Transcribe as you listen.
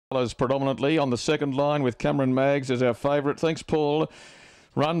predominantly on the second line with Cameron Maggs as our favourite. Thanks, Paul.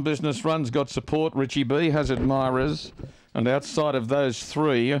 Run Business Run's got support. Richie B has admirers. And outside of those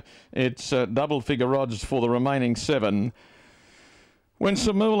three, it's double figure odds for the remaining seven. When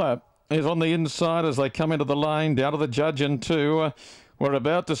Samula is on the inside as they come into the lane, down to the judge and two. We're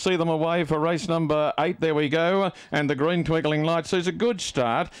about to see them away for race number 8. There we go. And the green twinkling light sees a good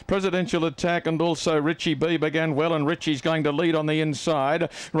start. Presidential Attack and also Richie B began well, and Richie's going to lead on the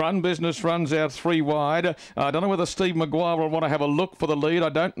inside. Run Business runs out 3 wide. I don't know whether Steve Maguire will want to have a look for the lead. I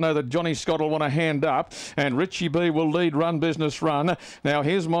don't know that Johnny Scott will want to hand up. And Richie B will lead Run Business Run. Now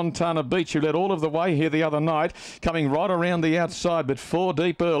here's Montana Beach, who led all of the way here the other night, coming right around the outside, but 4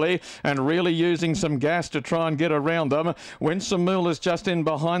 deep early and really using some gas to try and get around them. Winsome Mill is just in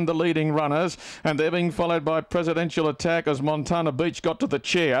behind the leading runners, and they're being followed by Presidential Attack as Montana Beach got to the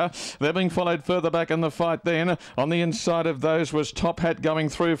chair. They're being followed further back in the fight then. On the inside of those was Top Hat going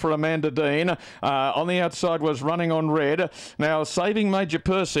through for Amanda Dean. On the outside was Running on Red. Now Saving Major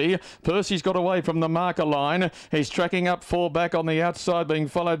Percy. Percy's got away from the marker line. He's tracking up 4 back on the outside, being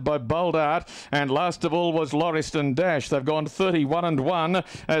followed by Bold Art, and last of all was Lauriston Dash. They've gone 31-1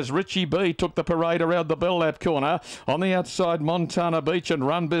 as Richie B took the parade around the Bell Lap corner. On the outside, Montana Beach and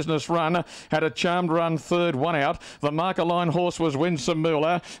Run Business Run had a charmed run third, 1 out. The marker line horse was Winsome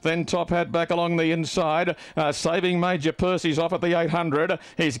Muller. Then Top Hat back along the inside. Saving Major Percy's off at the 800.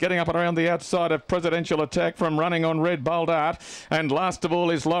 He's getting up and around the outside of Presidential Attack from Running on Red, Bold Art. And last of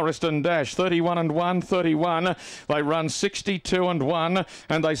all is Lauriston Dash. 31-1, 31. They run 62-1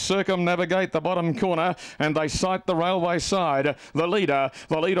 and they circumnavigate the bottom corner and they sight the railway side. The leader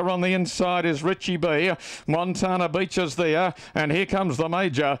on the inside is Richie B. Montana Beach is there, and here comes the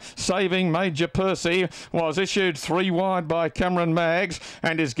Major. Saving Major Percy was issued 3 wide by Cameron Maggs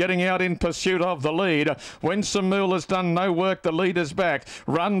and is getting out in pursuit of the lead. Winsome Mill has done no work. The lead is back.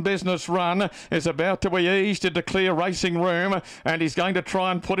 Run Business Run is about to be eased into clear racing room, and he's going to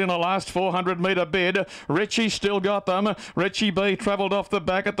try and put in a last 400 metre bid. Richie still got them. Richie B travelled off the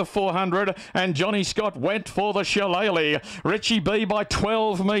back at the 400, and Johnny Scott went for the shillelagh. Richie B by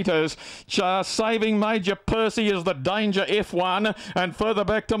 12 metres. Saving Major Percy is the danger F1, and further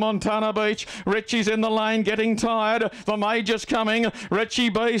back to Montana Beach. Richie's in the lane, getting tired. The Major's coming. Richie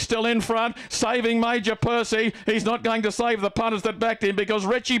B still in front. Saving Major Percy. He's not going to save the punters that backed him because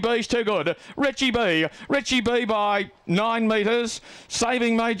Richie B's too good. Richie B by 9 metres.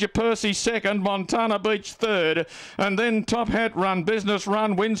 Saving Major Percy second. Montana Beach third. And then Top Hat, Run Business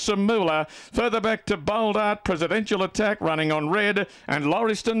Run, Winsome Muller. Further back to Bold Art, Presidential Attack, Running on Red. And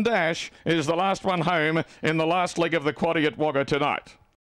Lauriston Dash is the last one home in the last leg of the quaddie at WAGGA tonight.